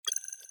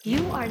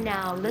You are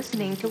now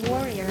listening to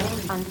Warrior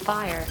on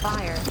Fire.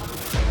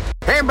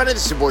 Hey everybody,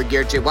 this is your boy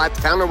Garrett J. White, the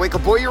founder of Wake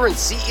Up Warrior and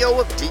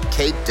CEO of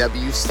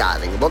DKW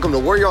Styling. And welcome to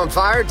Warrior on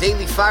Fire,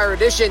 Daily Fire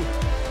Edition.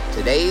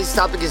 Today's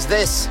topic is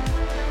this: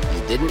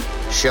 you didn't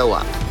show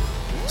up.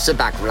 Sit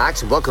back,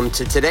 relax, and welcome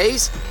to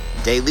today's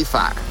Daily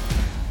Fire.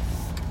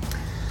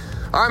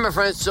 All right, my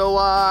friends, so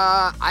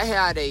I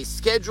had a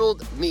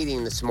scheduled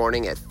meeting this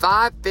morning at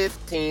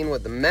 5:15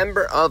 with a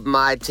member of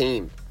my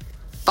team.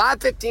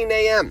 5:15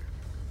 a.m.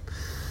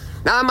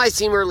 Now, that might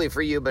seem early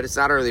for you, but it's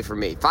not early for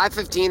me.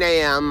 5:15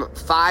 a.m.,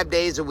 5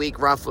 days a week,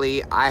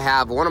 roughly, I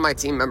have one of my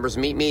team members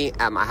meet me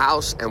at my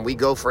house, and we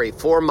go for a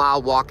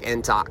 4-mile walk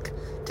and talk.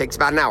 Takes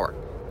about an hour.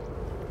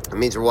 It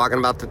means we're walking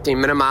about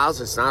 15-minute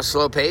miles. It's not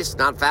slow paced,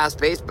 not fast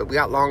paced, but we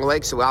got long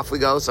legs, so off we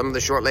go. Some of the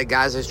short leg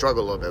guys, they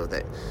struggle a little bit with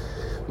it.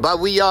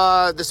 But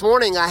this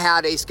morning, I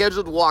had a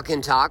scheduled walk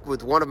and talk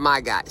with one of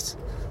my guys.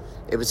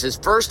 It was his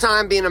first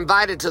time being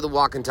invited to the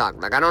walk and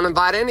talk. Like, I don't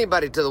invite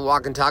anybody to the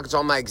walk and talk. It's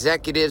all my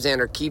executives and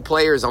our key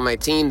players on my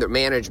team that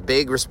manage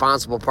big,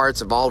 responsible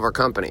parts of all of our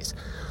companies.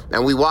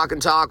 And we walk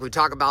and talk. We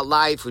talk about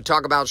life. We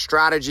talk about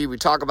strategy. We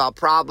talk about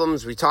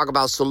problems. We talk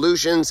about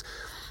solutions.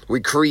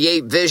 We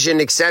create vision,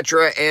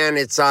 etc. And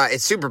it's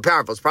super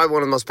powerful. It's probably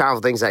one of the most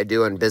powerful things I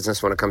do in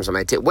business when it comes to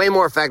my team. Way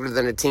more effective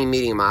than a team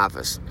meeting in my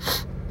office.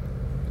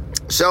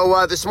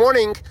 So this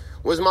morning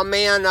was my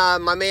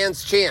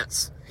man's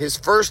chance. His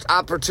first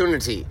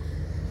opportunity.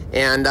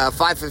 And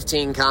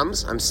 5:15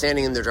 comes. I'm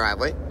standing in the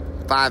driveway.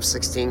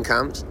 5:16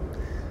 comes.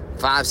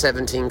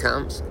 5:17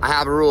 comes. I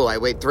have a rule. I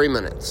wait 3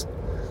 minutes.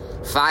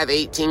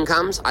 5:18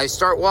 comes. I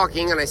start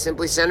walking and I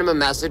simply send him a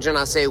message and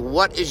I say,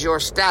 "What is your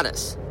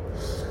status?"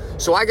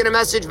 So I get a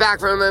message back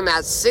from him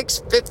at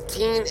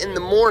 6:15 in the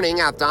morning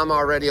after I'm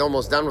already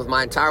almost done with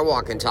my entire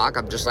walk and talk.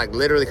 I'm just like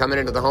literally coming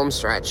into the home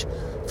stretch.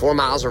 4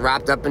 miles are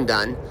wrapped up and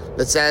done.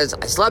 That says,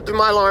 I slept through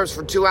my alarms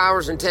for 2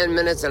 hours and 10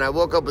 minutes and I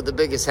woke up with the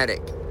biggest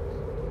headache.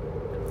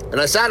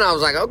 And I sat and I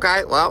was like,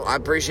 okay, well, I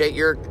appreciate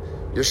your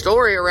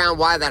story around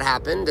why that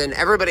happened. And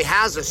everybody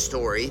has a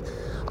story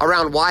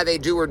around why they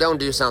do or don't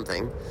do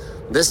something.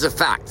 This is a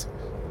fact,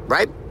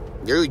 right?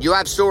 You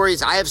have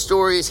stories. I have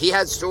stories. He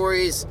had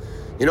stories.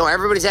 You know,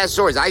 everybody's had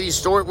stories.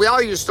 We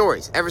all use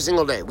stories every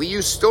single day. We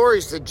use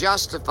stories to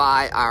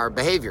justify our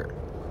behavior.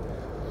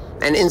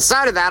 And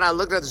inside of that, I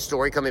looked at the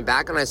story coming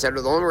back, and I said,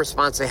 well, the only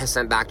response they had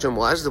sent back to him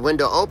was, the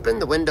window opened,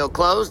 the window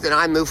closed, and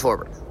I move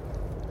forward.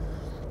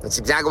 That's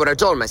exactly what I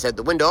told him. I said,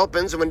 the window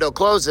opens, the window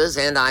closes,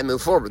 and I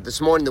move forward.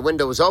 This morning, the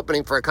window was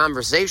opening for a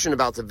conversation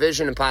about the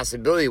vision and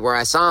possibility where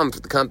I saw him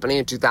for the company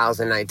in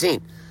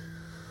 2019.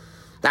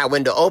 That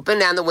window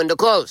opened and the window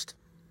closed.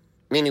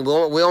 Meaning we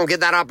won't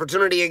get that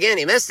opportunity again.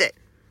 He missed it.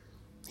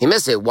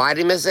 Why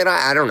did he miss it?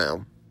 I don't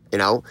know. You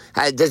know,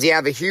 does he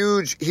have a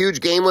huge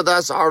game with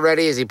us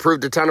already? Has he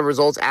proved a ton of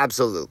results?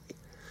 Absolutely.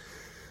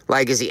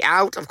 Like, is he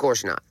out? Of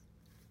course not.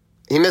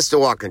 He missed a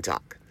walk and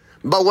talk.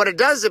 But what it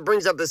does, it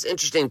brings up this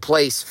interesting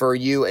place for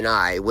you and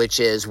I,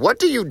 which is, what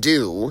do you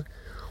do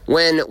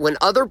when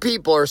other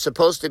people are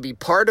supposed to be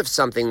part of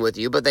something with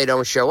you, but they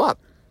don't show up?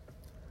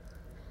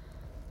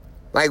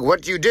 Like,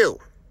 what do you do?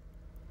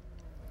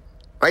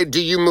 Right?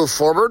 Do you move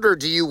forward or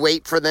do you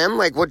wait for them?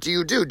 Like, what do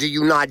you do? Do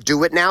you not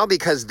do it now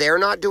because they're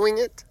not doing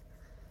it?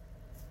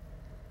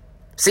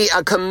 See,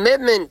 a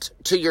commitment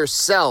to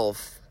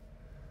yourself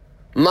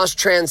must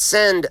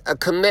transcend a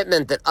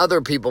commitment that other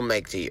people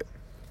make to you.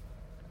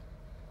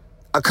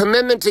 A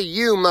commitment to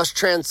you must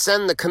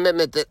transcend the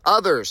commitment that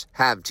others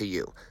have to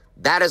you.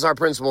 That is our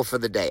principle for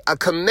the day. A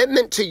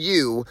commitment to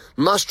you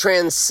must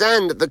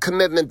transcend the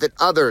commitment that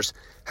others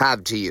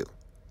have to you.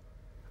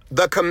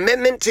 The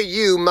commitment to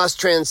you must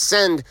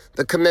transcend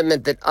the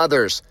commitment that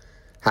others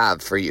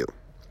have for you.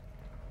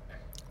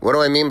 What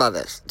do I mean by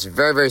this? It's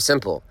very, very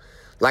simple.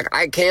 Like,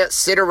 I can't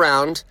sit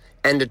around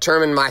and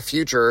determine my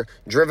future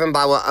driven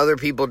by what other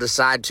people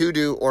decide to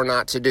do or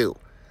not to do.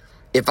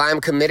 If I'm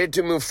committed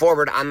to move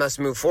forward, I must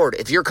move forward.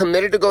 If you're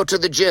committed to go to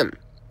the gym,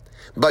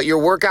 but your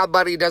workout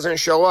buddy doesn't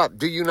show up,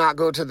 do you not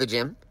go to the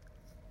gym?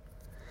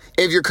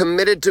 If you're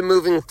committed to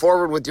moving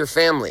forward with your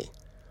family,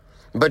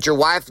 but your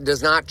wife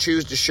does not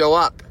choose to show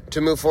up to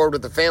move forward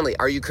with the family,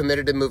 are you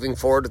committed to moving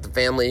forward with the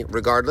family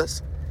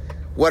regardless?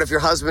 What if your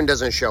husband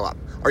doesn't show up?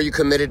 Are you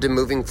committed to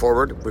moving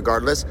forward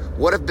regardless?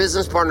 What if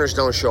business partners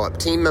don't show up?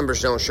 Team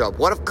members don't show up?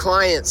 What if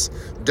clients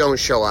don't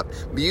show up?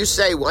 But you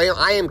say, well,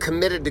 I am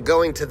committed to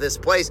going to this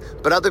place,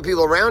 but other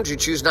people around you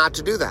choose not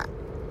to do that.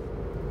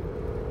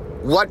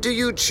 What do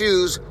you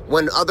choose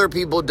when other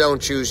people don't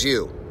choose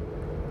you?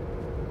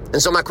 And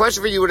so my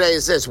question for you today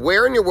is this: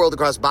 where in your world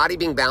across body,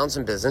 being, balance,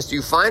 and business do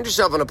you find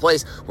yourself in a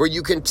place where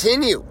you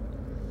continue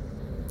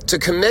to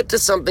commit to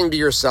something to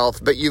yourself,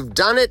 but you've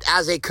done it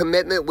as a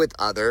commitment with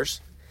others,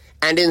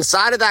 and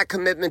inside of that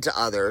commitment to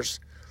others,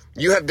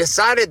 you have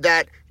decided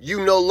that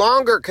you no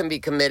longer can be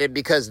committed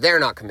because they're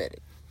not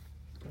committed?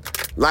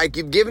 Like,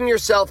 you've given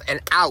yourself an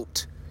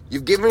out.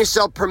 You've given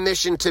yourself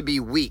permission to be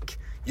weak.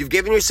 You've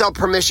given yourself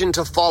permission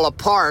to fall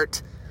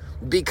apart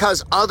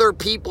because other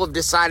people have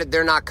decided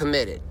they're not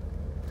committed.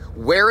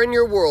 Where in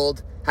your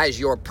world has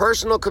your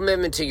personal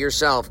commitment to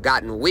yourself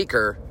gotten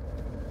weaker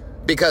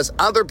because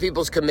other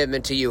people's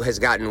commitment to you has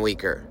gotten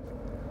weaker?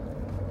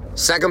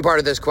 Second part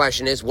of this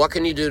question is, what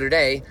can you do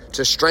today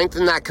to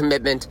strengthen that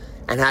commitment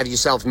and have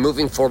yourself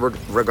moving forward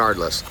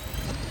regardless?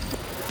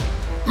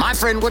 My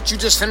friend, what you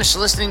just finished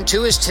listening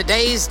to is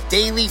today's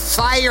Daily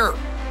Fire,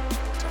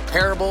 a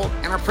parable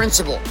and a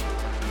principle.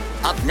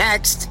 Up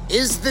next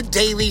is the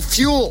Daily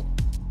Fuel,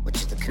 which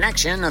is the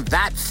connection of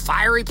that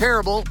fiery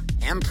parable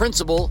and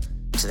principle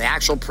to the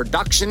actual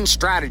production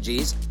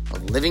strategies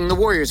of living the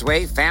Warrior's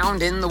Way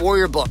found in the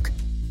Warrior Book.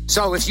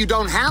 So if you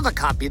don't have a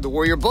copy of the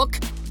Warrior Book,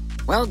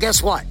 well,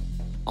 guess what?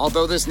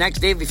 Although this next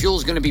Daily Fuel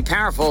is going to be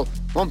powerful,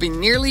 it won't be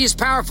nearly as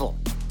powerful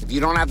if you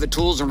don't have the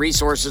tools and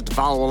resources to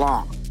follow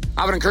along.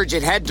 I would encourage you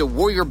to head to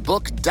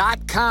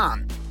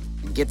warriorbook.com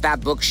and get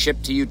that book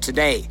shipped to you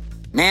today.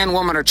 Man,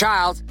 woman, or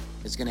child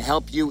is going to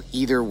help you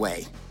either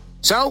way.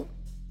 So,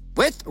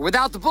 with or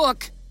without the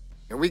book,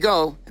 here we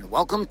go, and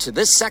welcome to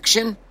this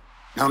section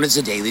known as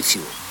the Daily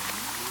Fuel.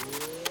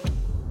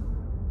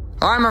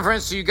 All right, my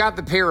friends, so you got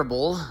the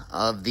parable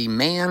of the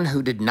man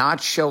who did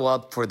not show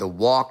up for the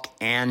walk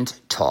and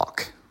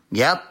talk.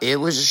 Yep, it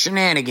was a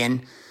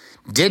shenanigan.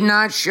 Did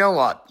not show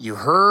up. You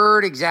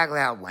heard exactly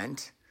how it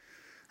went.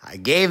 I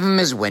gave him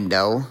his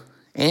window,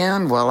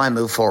 and, well, I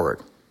moved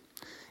forward.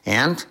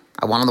 And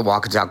I wanted to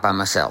walk and talk by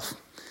myself.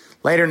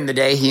 Later in the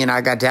day, he and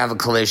I got to have a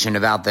collision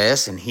about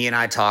this, and he and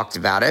I talked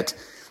about it.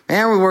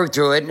 And we worked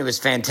through it, and it was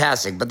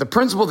fantastic. But the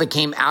principle that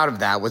came out of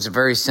that was a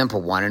very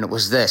simple one, and it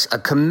was this: a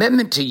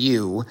commitment to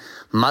you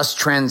must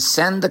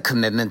transcend the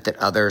commitment that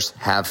others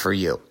have for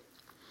you.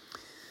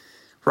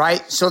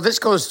 Right? So this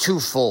goes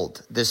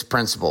twofold, this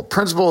principle.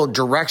 Principle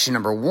direction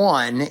number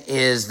one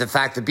is the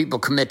fact that people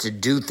commit to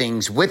do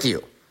things with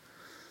you.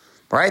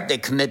 Right? They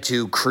commit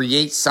to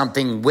create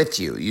something with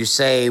you. You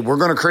say, we're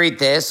going to create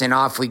this, and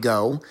off we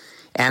go.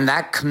 And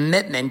that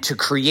commitment to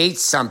create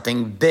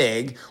something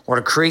big or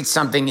to create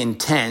something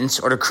intense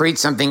or to create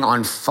something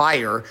on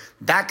fire,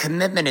 that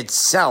commitment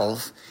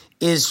itself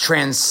is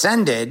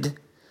transcended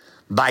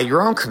by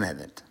your own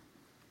commitment,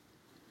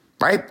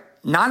 right?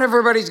 Not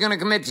everybody's going to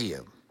commit to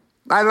you.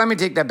 Let me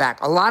take that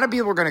back. A lot of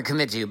people are going to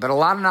commit to you, but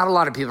not a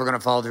lot of people are going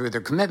to follow through with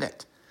their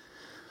commitment.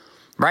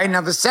 Right?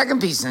 Now, the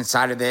second piece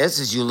inside of this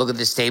is you look at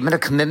this statement: a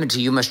commitment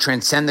to you must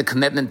transcend the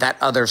commitment that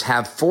others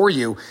have for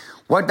you.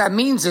 What that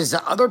means is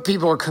that other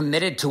people are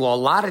committed to a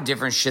lot of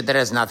different shit that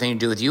has nothing to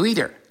do with you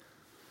either.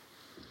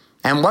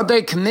 And what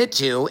they commit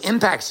to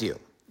impacts you.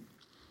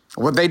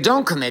 What they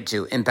don't commit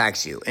to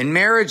impacts you. In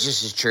marriage,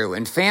 this is true.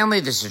 In family,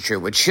 this is true.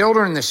 With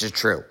children, this is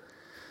true.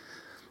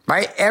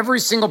 Right?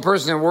 Every single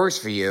person that works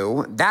for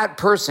you, that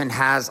person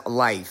has a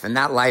life, and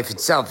that life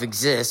itself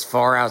exists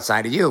far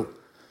outside of you.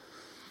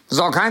 There's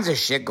all kinds of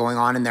shit going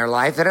on in their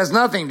life that has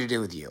nothing to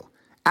do with you.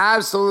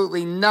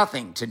 Absolutely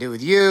nothing to do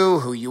with you,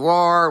 who you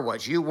are,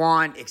 what you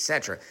want,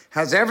 etc.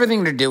 Has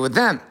everything to do with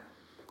them.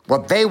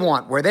 What they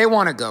want, where they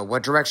want to go,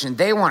 what direction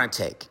they want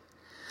to take.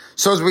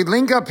 So as we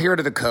link up here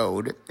to the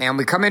code and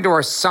we come into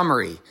our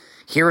summary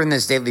here in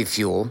this Daily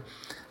Fuel,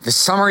 the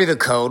summary of the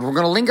code, we're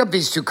going to link up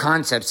these two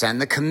concepts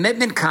and the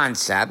commitment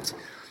concept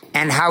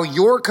and how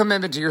your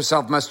commitment to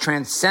yourself must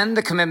transcend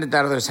the commitment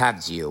that others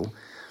have to you.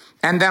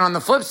 And then on the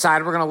flip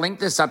side, we're going to link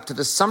this up to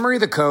the summary of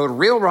the code,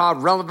 real, raw,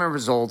 relevant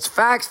results,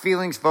 facts,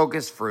 feelings,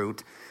 focus,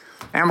 fruit.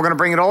 And we're going to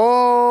bring it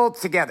all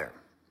together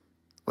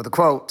with a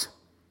quote.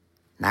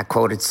 And that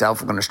quote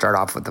itself, we're going to start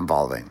off with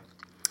involving.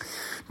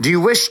 Do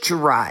you wish to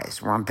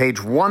rise? We're on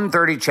page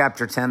 130,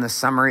 chapter 10, the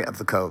summary of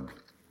the code.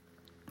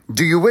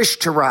 Do you wish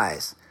to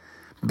rise?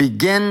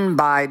 Begin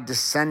by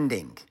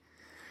descending.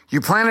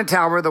 You plan a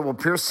tower that will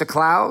pierce the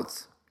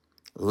clouds.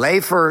 Lay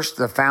first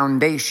the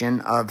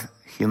foundation of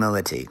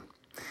humility.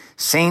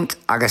 Saint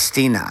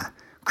Augustina,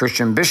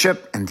 Christian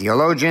bishop and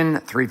theologian,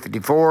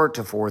 354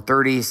 to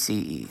 430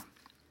 CE.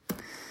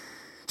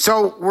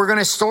 So we're going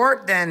to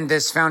start then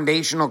this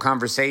foundational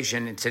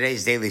conversation in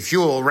today's Daily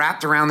Fuel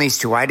wrapped around these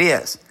two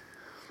ideas.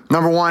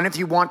 Number one, if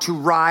you want to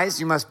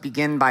rise, you must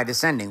begin by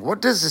descending. What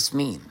does this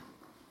mean?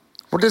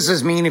 What does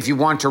this mean? If you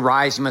want to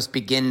rise, you must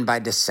begin by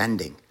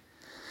descending.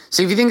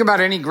 See, if you think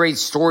about any great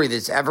story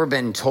that's ever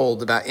been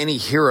told, about any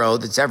hero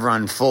that's ever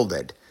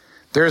unfolded,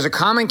 there is a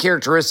common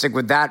characteristic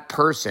with that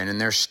person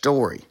and their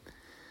story.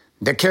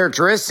 The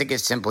characteristic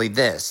is simply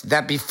this: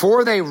 that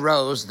before they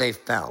rose, they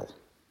fell.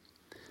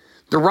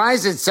 The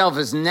rise itself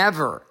is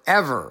never,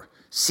 ever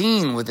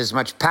seen with as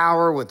much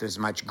power, with as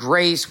much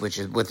grace,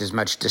 with as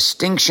much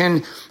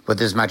distinction,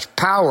 with as much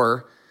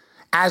power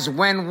as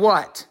when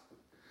what?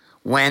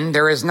 When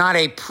there is not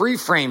a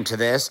pre-frame to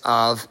this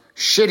of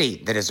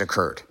shitty that has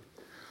occurred.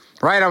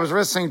 Right? I was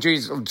listening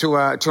to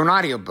an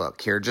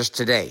audiobook here just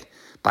today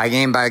by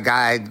a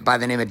guy by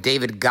the name of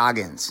David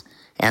Goggins.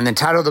 And the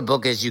title of the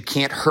book is You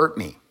Can't Hurt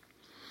Me.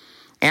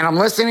 And I'm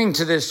listening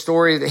to his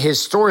story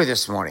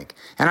this morning.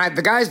 And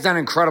the guy's done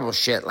incredible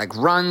shit, like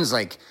runs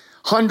like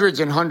hundreds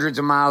and hundreds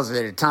of miles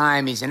at a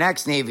time. He's an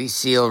ex-Navy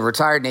SEAL,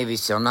 retired Navy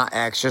SEAL, not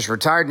ex, just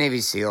retired Navy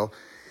SEAL.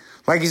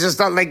 Like he's just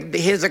not, like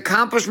his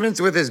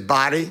accomplishments with his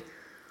body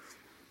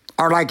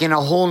are like in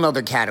a whole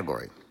nother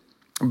category.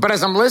 But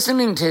as I'm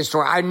listening to his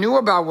story, I knew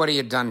about what he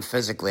had done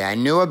physically. I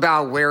knew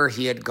about where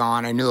he had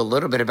gone. I knew a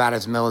little bit about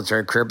his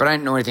military career, but I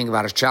didn't know anything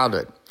about his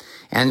childhood.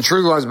 And the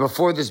truth was,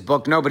 before this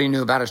book, nobody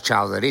knew about his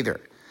childhood either.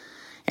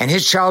 And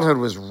his childhood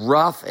was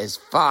rough as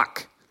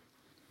fuck,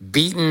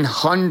 beaten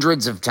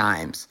hundreds of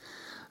times.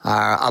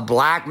 A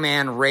black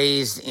man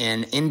raised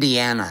in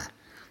Indiana.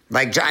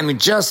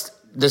 Just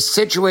the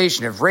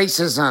situation of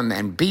racism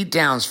and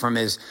beatdowns from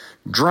his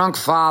drunk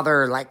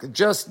father,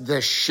 just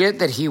the shit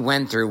that he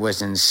went through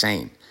was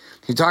insane.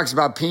 He talks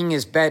about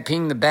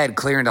peeing the bed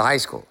clear into high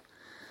school.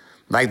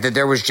 That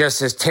there was just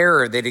this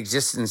terror that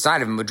existed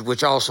inside of him,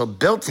 which also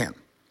built him.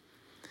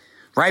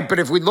 Right? But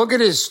if we look at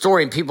his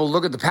story and people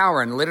look at the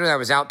power, and literally I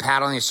was out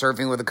paddling and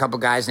surfing with a couple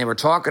guys, and they were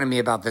talking to me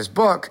about this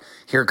book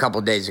here a couple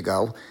of days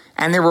ago,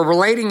 and they were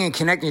relating and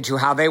connecting to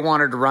how they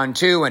wanted to run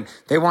too, and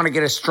they want to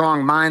get a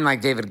strong mind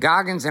like David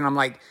Goggins. And I'm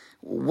like,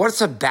 what's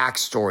the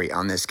backstory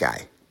on this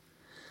guy?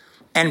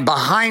 And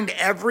behind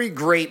every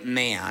great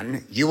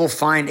man, you will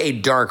find a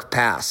dark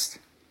past.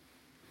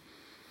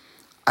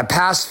 A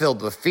past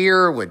filled with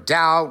fear, with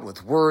doubt,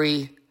 with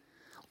worry.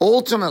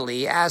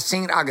 Ultimately, as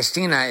St.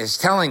 Augustine is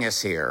telling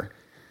us here,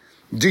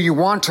 do you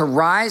want to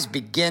rise?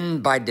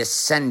 Begin by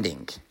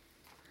descending.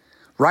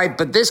 Right?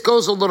 But this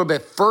goes a little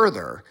bit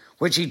further,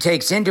 which he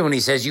takes into when he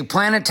says, you want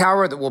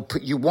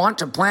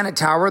to plant a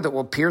tower that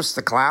will pierce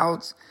the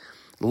clouds?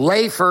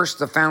 Lay first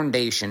the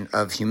foundation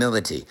of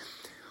humility.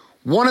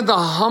 One of the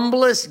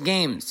humblest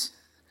games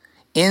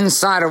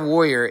inside a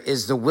warrior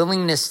is the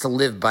willingness to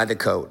live by the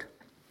code.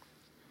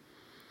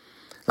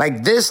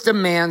 This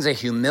demands a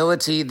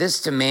humility.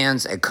 This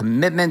demands a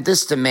commitment.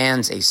 This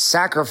demands a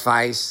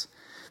sacrifice.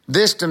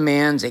 This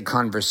demands a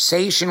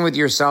conversation with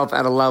yourself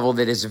at a level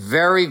that is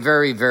very,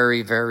 very,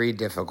 very, very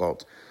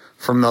difficult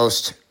for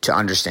most to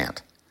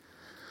understand.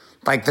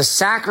 The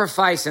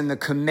sacrifice and the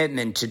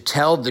commitment to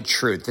tell the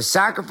truth, the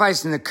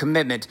sacrifice and the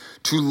commitment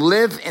to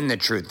live in the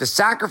truth, the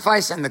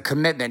sacrifice and the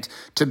commitment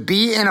to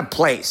be in a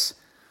place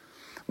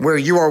where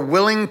you are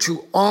willing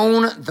to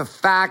own the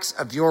facts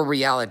of your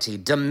reality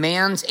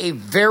demands a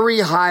very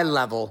high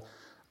level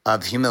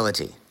of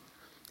humility,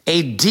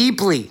 a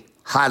deeply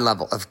high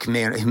level of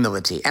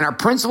humility. And our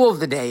principle of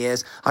the day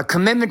is a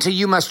commitment to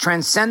you must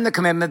transcend the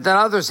commitment that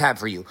others have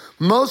for you.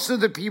 Most of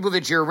the people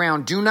that you're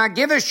around do not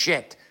give a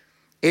shit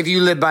if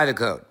you live by the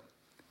code.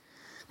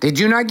 They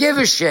do not give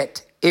a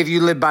shit if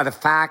you live by the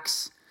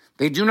facts.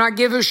 They do not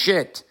give a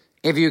shit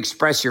if you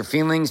express your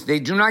feelings.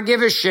 They do not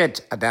give a shit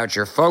about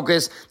your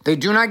focus. They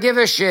do not give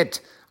a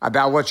shit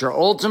about what your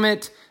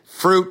ultimate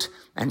fruit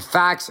and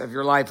facts of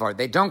your life are.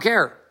 They don't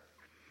care.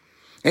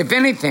 If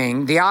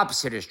anything, the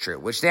opposite is true,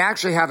 which they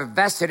actually have a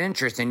vested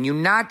interest in you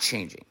not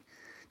changing.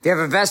 They have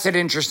a vested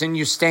interest in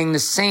you staying the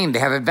same. They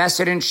have a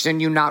vested interest in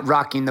you not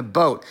rocking the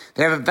boat.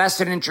 They have a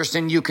vested interest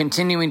in you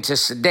continuing to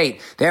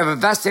sedate. They have a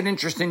vested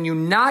interest in you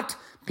not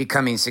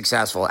becoming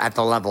successful at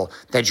the level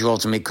that you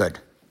ultimately could.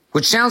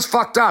 Which sounds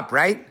fucked up,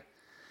 right?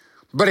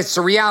 But it's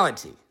the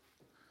reality.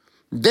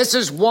 This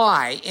is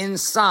why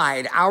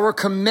inside our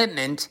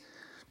commitment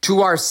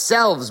to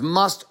ourselves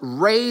must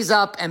raise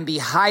up and be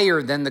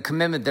higher than the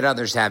commitment that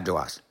others have to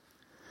us.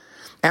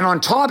 And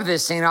on top of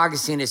this, St.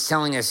 Augustine is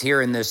telling us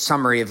here in this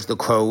summary of the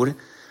code,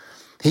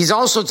 he's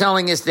also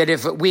telling us that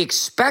if we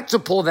expect to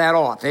pull that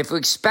off, if we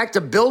expect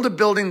to build a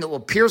building that will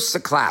pierce the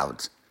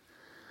clouds,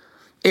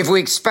 if we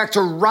expect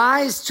to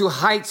rise to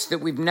heights that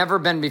we've never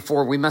been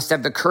before, we must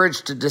have the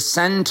courage to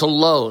descend to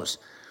lows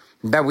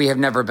that we have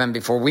never been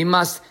before. We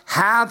must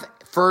have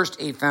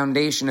first a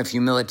foundation of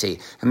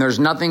humility. And there's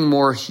nothing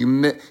more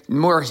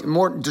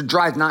to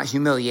drive, not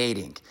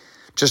humiliating,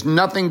 just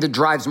nothing that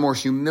drives more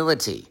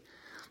humility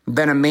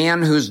than a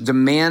man whose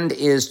demand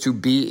is to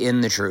be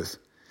in the truth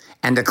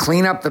and to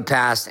clean up the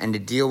past and to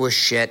deal with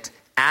shit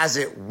as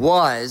it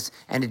was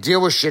and to deal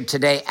with shit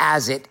today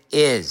as it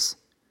is.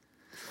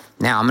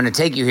 Now, I'm going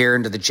to take you here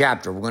into the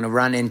chapter. We're going to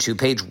run into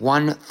page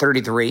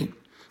 133.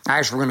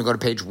 Actually, we're going to go to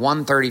page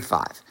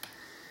 135.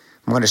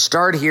 I'm going to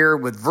start here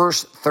with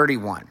verse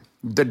 31.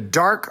 The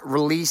dark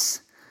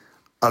release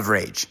of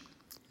rage.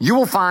 You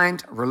will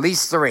find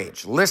Release the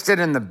Rage listed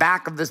in the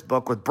back of this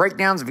book with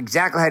breakdowns of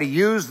exactly how to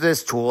use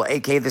this tool,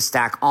 aka the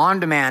stack, on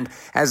demand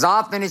as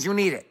often as you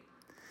need it.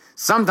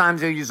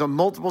 Sometimes you'll use it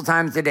multiple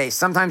times a day,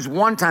 sometimes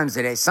one time a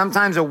day,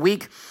 sometimes a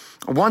week.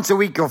 Once a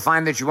week, you'll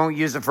find that you won't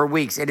use it for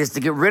weeks. It is to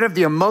get rid of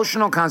the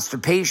emotional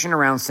constipation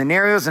around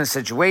scenarios and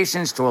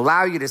situations to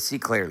allow you to see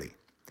clearly.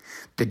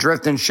 The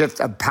drift and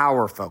shift of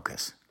power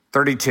focus.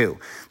 32.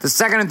 The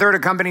second and third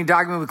accompanying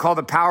document we call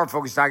the power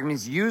focus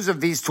documents. Use of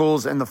these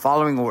tools in the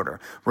following order.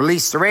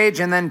 Release the Rage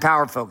and then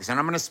power focus. And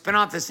I'm going to spin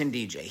off this in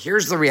DJ.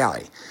 Here's the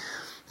reality.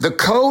 The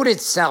code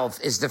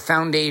itself is the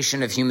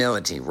foundation of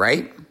humility,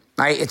 right?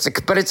 But it's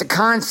a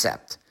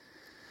concept.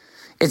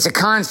 It's a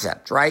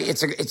concept, right?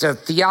 It's a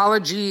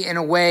theology in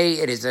a way.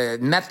 It is a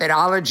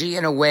methodology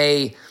in a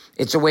way.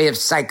 It's a way of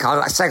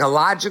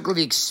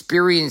psychologically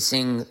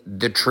experiencing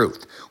the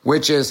truth,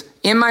 which is,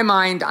 in my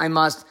mind, I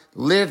must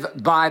live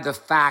by the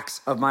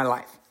facts of my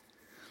life.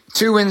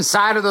 2,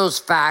 inside of those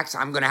facts,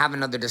 I'm going to have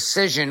another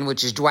decision,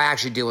 which is, do I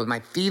actually deal with my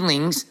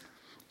feelings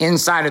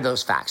inside of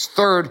those facts?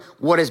 3rd,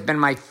 what has been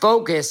my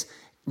focus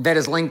that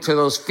is linked to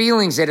those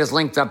feelings, that is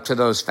linked up to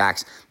those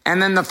facts?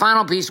 And then the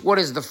final piece, what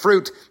is the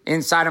fruit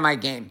inside of my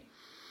game?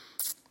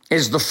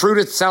 Is the fruit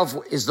itself,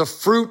 is the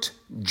fruit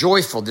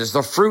joyful? Does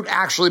the fruit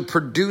actually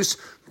produce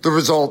the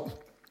result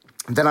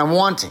that I'm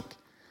wanting?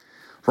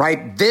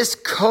 Right? This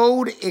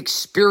code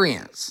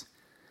experience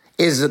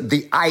is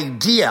the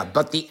idea,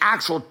 but the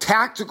actual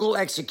tactical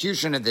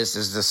execution of this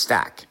is the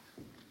stack.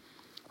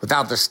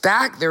 Without the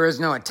stack, there is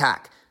no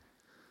attack.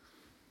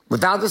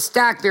 Without the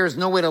stack, there is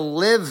no way to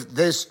live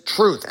this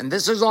truth. And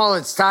this is all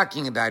it's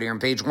talking about here on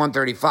page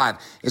 135,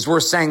 is we're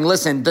saying,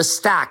 listen, the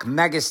stack,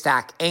 mega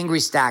stack, angry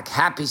stack,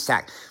 happy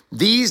stack,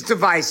 these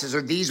devices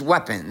or these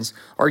weapons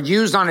are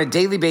used on a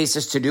daily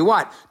basis to do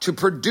what? To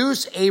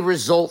produce a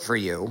result for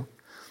you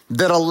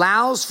that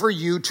allows for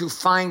you to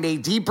find a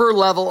deeper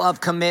level of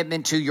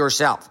commitment to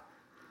yourself.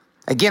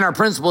 Again, our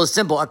principle is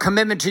simple. A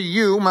commitment to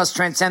you must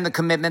transcend the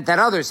commitment that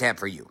others have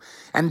for you.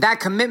 And that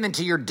commitment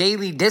to your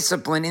daily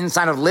discipline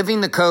inside of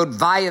living the code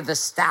via the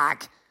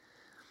stack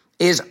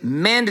is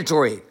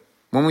mandatory.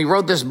 When we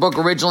wrote this book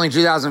originally in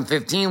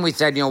 2015, we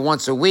said,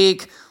 once a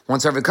week,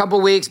 once every couple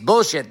of weeks.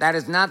 Bullshit. That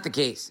is not the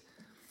case.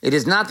 It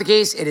is not the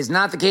case. It is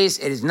not the case.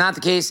 It is not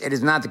the case. It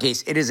is not the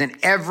case. It is an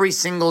every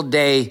single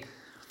day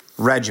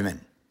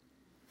regimen.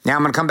 Now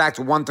I'm going to come back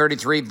to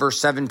 133, verse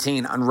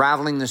 17,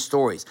 unraveling the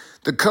stories.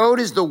 The code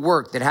is the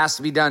work that has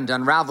to be done to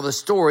unravel the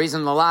stories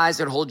and the lies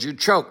that hold you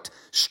choked,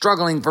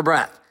 struggling for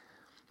breath.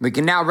 We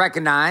can now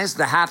recognize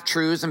the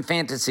half-truths and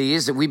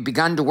fantasies that we've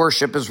begun to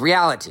worship as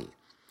reality.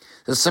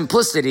 The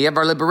simplicity of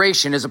our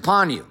liberation is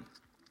upon you.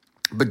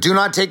 But do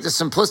not take the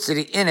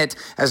simplicity in it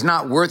as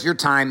not worth your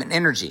time and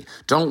energy.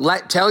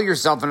 Don't tell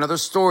yourself another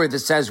story that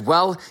says,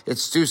 well,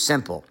 it's too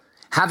simple.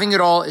 Having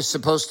it all is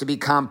supposed to be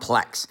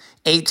complex.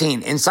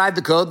 18, inside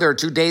the code, there are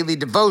 2 daily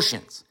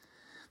devotions.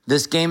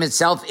 This game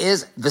itself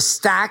is the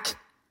stack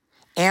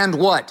and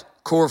what?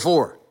 Core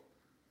 4.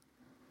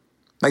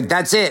 Like,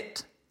 that's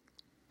it.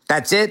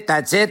 That's it.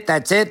 That's it.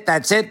 That's it.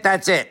 That's it.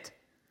 That's it.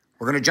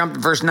 We're going to jump to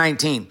verse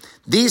 19.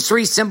 These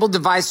 3 simple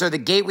devices are the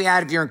gateway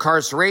out of your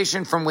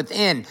incarceration from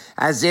within,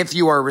 as if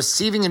you are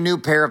receiving a new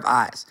pair of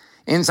eyes.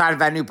 Inside of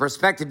that new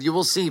perspective, you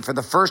will see for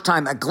the first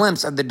time a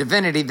glimpse of the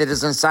divinity that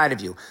is inside of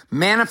you,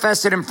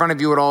 manifested in front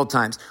of you at all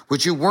times,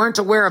 which you weren't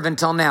aware of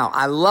until now.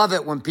 I love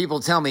it when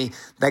people tell me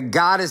that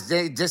God is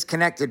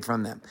disconnected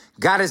from them.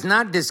 God is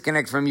not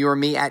disconnected from you or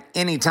me at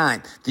any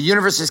time. The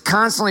universe is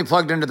constantly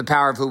plugged into the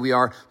power of who we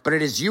are, but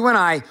it is you and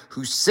I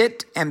who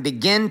sit and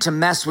begin to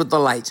mess with the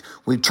lights.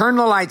 We turn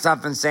the lights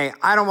off and say,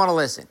 I don't want to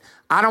listen.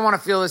 I don't want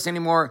to feel this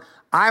anymore.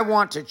 I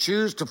want to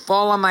choose to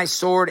fall on my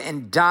sword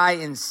and die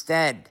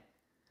instead.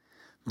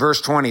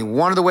 Verse 20,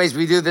 one of the ways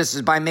we do this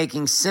is by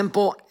making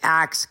simple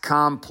acts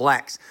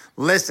complex.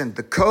 Listen,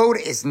 the code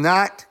is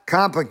not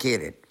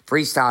complicated.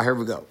 Freestyle, here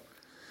we go.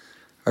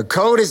 A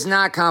code is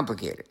not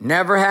complicated.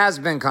 Never has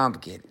been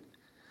complicated.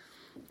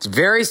 It's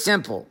very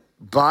simple,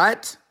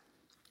 but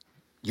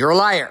you're a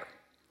liar,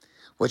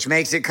 which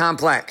makes it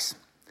complex.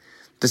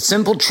 The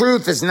simple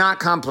truth is not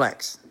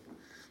complex.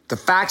 The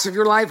facts of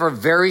your life are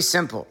very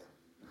simple.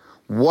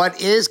 What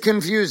is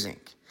confusing,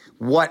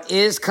 what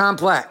is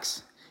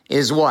complex,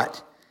 is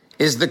what?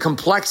 Is the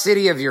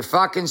complexity of your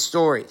fucking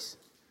stories.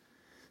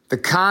 The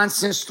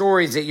constant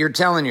stories that you're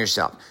telling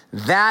yourself.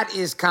 That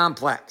is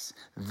complex.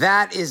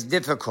 That is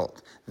difficult.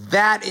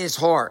 That is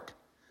hard.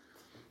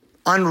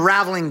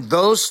 Unraveling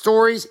those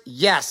stories,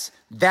 yes,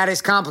 that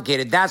is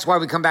complicated. That's why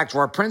we come back to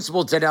our principle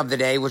of the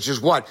day, which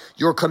is what?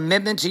 Your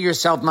commitment to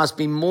yourself must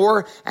be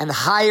more and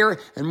higher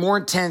and more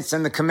intense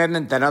than the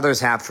commitment that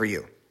others have for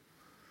you.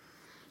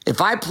 If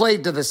I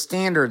played to the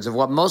standards of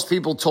what most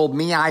people told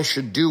me I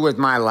should do with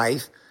my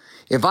life,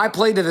 if I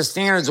played to the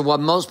standards of what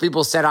most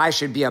people said I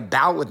should be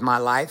about with my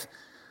life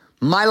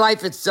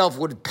itself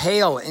would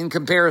pale in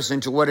comparison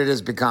to what it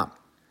has become.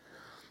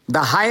 The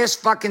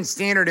highest fucking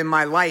standard in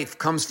my life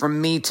comes from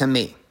me to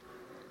me.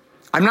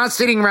 I'm not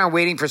sitting around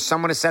waiting for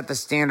someone to set the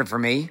standard for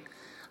me.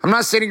 I'm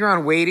not sitting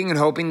around waiting and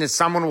hoping that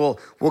someone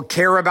will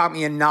care about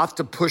me enough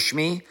to push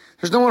me.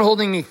 There's no one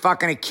holding me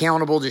fucking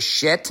accountable to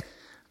shit.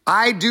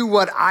 I do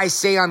what I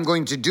say I'm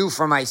going to do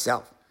for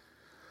myself.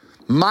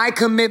 My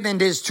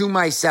commitment is to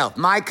myself.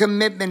 My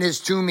commitment is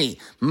to me.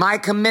 My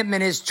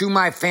commitment is to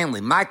my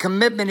family. My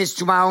commitment is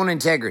to my own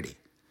integrity.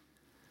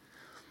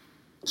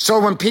 So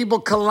when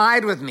people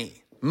collide with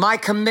me, my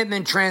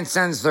commitment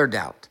transcends their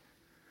doubt.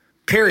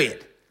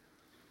 Period.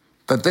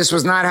 But this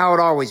was not how it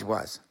always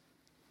was.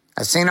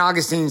 As St.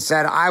 Augustine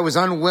said, I was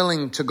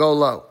unwilling to go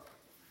low.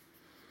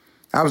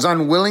 I was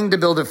unwilling to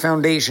build a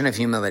foundation of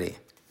humility.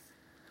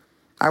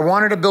 I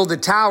wanted to build a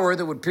tower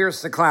that would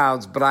pierce the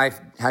clouds, but I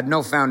had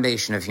no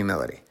foundation of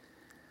humility.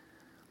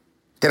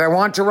 Did I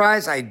want to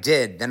rise? I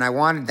did. Then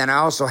I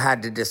also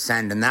had to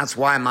descend, and that's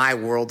why my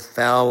world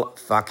fell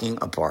fucking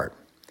apart.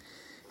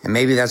 And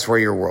maybe that's where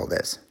your world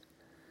is.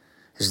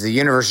 Is the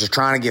universe is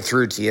trying to get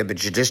through to you,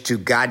 but you're just too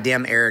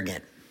goddamn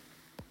arrogant.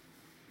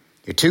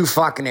 You're too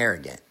fucking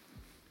arrogant.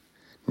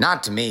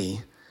 Not to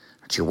me,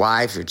 not your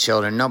wife, your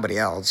children, nobody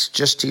else,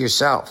 just to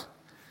yourself.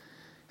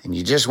 And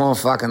you just won't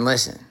fucking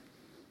listen.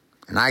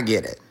 And I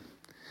get it.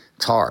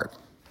 It's hard.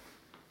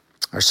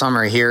 Our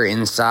summary here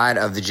inside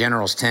of the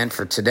General's tent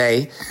for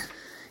today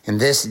in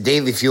this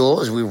Daily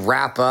Fuel as we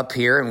wrap up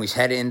here and we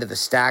head into the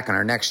stack on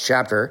our next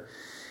chapter.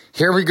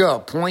 Here we go.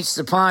 Points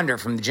to ponder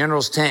from the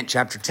General's tent,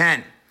 chapter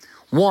 10.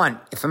 1.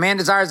 If a man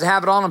desires to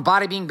have it all in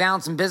body, being,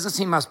 balance, and business,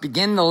 he must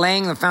begin the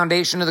laying the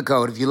foundation of the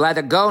code. If you let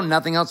it go,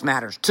 nothing else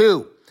matters.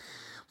 2.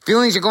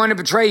 Feelings are going to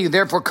betray you,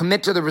 therefore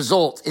commit to the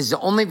results. Is the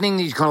only thing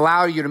that can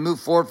allow you to move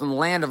forward from the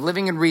land of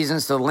living and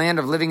reasons to the land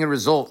of living and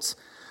results.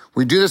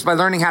 We do this by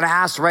learning how to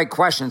ask the right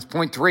questions.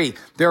 Point 3,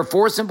 there are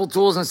 4 simple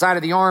tools inside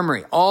of the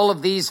armory. All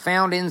of these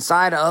found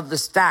inside of the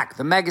stack,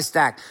 the mega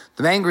stack,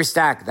 the angry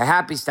stack, the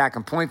happy stack.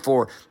 And point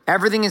 4,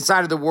 everything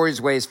inside of the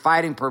warrior's way is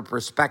fighting for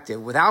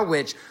perspective, without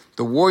which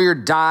the warrior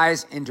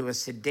dies into a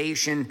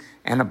sedation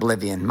and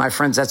oblivion. My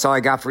friends, that's all I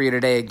got for you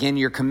today. Again,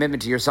 your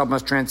commitment to yourself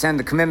must transcend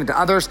the commitment to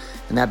others,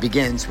 and that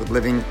begins with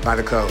living by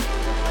the code.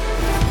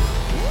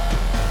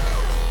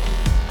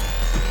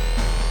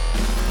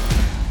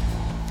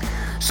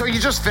 So you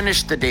just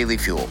finished the Daily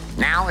Fuel.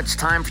 Now it's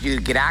time for you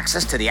to get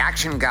access to the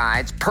action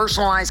guides,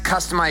 personalized,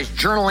 customized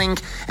journaling,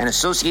 and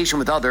association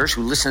with others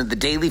who listen to the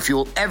Daily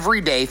Fuel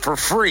every day for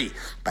free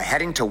by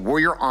heading to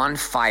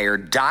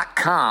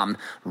warrioronfire.com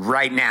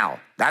right now.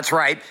 That's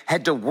right.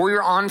 Head to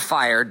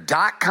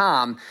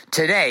warrioronfire.com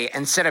today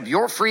and set up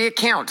your free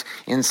account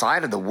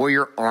inside of the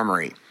Warrior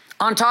Armory.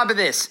 On top of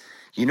this,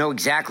 you know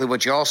exactly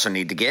what you also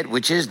need to get,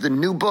 which is the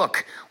new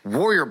book,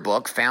 Warrior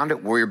Book, found at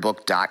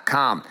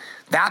warriorbook.com.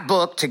 That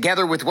book,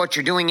 together with what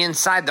you're doing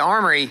inside the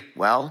armory,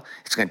 well,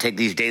 it's going to take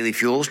these Daily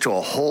Fuels to a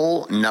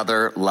whole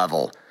nother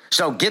level.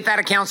 So get that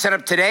account set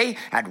up today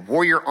at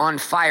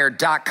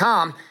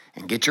warrioronfire.com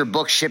and get your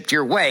book shipped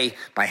your way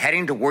by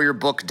heading to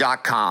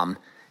warriorbook.com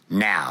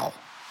now.